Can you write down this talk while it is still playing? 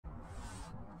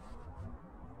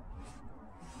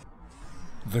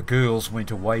The girls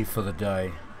went away for the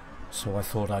day, so I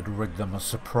thought I'd rig them a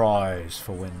surprise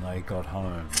for when they got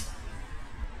home.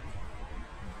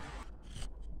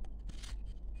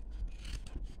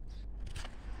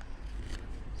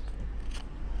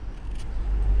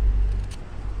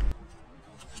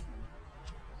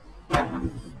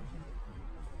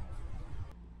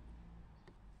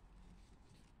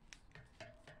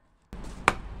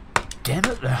 Damn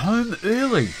it, they're home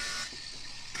early.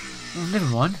 Oh, never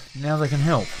mind, now they can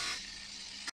help.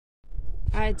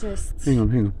 I just... Hang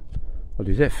on. I'll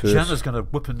do that first. Shanna's going to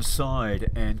whip inside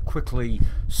and quickly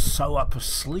sew up a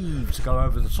sleeve to go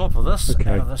over the top of this,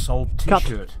 Okay. out of this old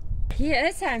t-shirt.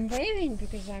 Yes, I'm waving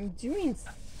because I'm doing...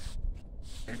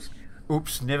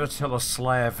 Oops, never tell a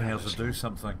slave how to do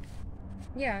something.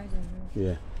 Yeah, I don't know.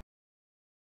 Yeah.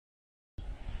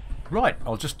 Right,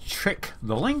 I'll just check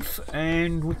the length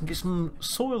and we can get some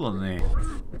soil in there.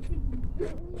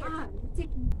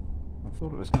 I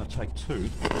thought it was going to take two.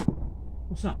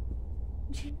 What's that?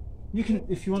 You can,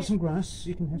 if you want some grass,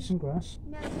 you can have some grass.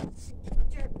 No, it's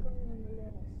dirt going on the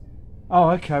lettuce. Oh,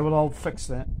 okay. Well, I'll fix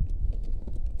that.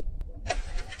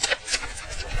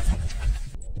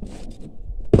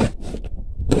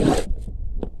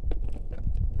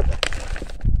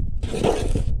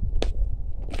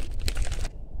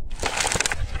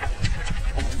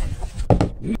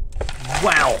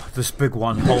 Wow, this big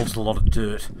one holds a lot of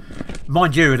dirt.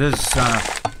 Mind you, it is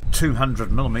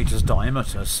 200 millimeters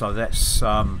diameter, so that's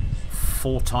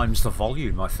 4 times the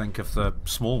volume, I think, of the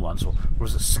small ones, or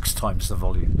is it 6 times the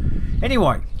volume?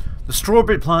 Anyway, the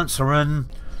strawberry plants are in.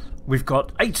 We've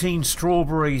got 18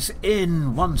 strawberries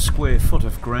in 1 square foot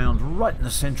of ground right in the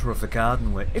centre of the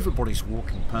garden where everybody's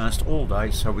walking past all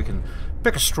day, so we can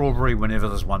pick a strawberry whenever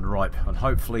there's one ripe, and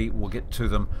hopefully we'll get to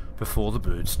them before the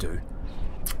birds do.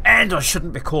 And I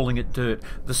shouldn't be calling it dirt.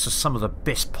 This is some of the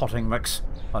best potting mix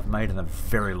I've made in a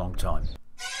very long time.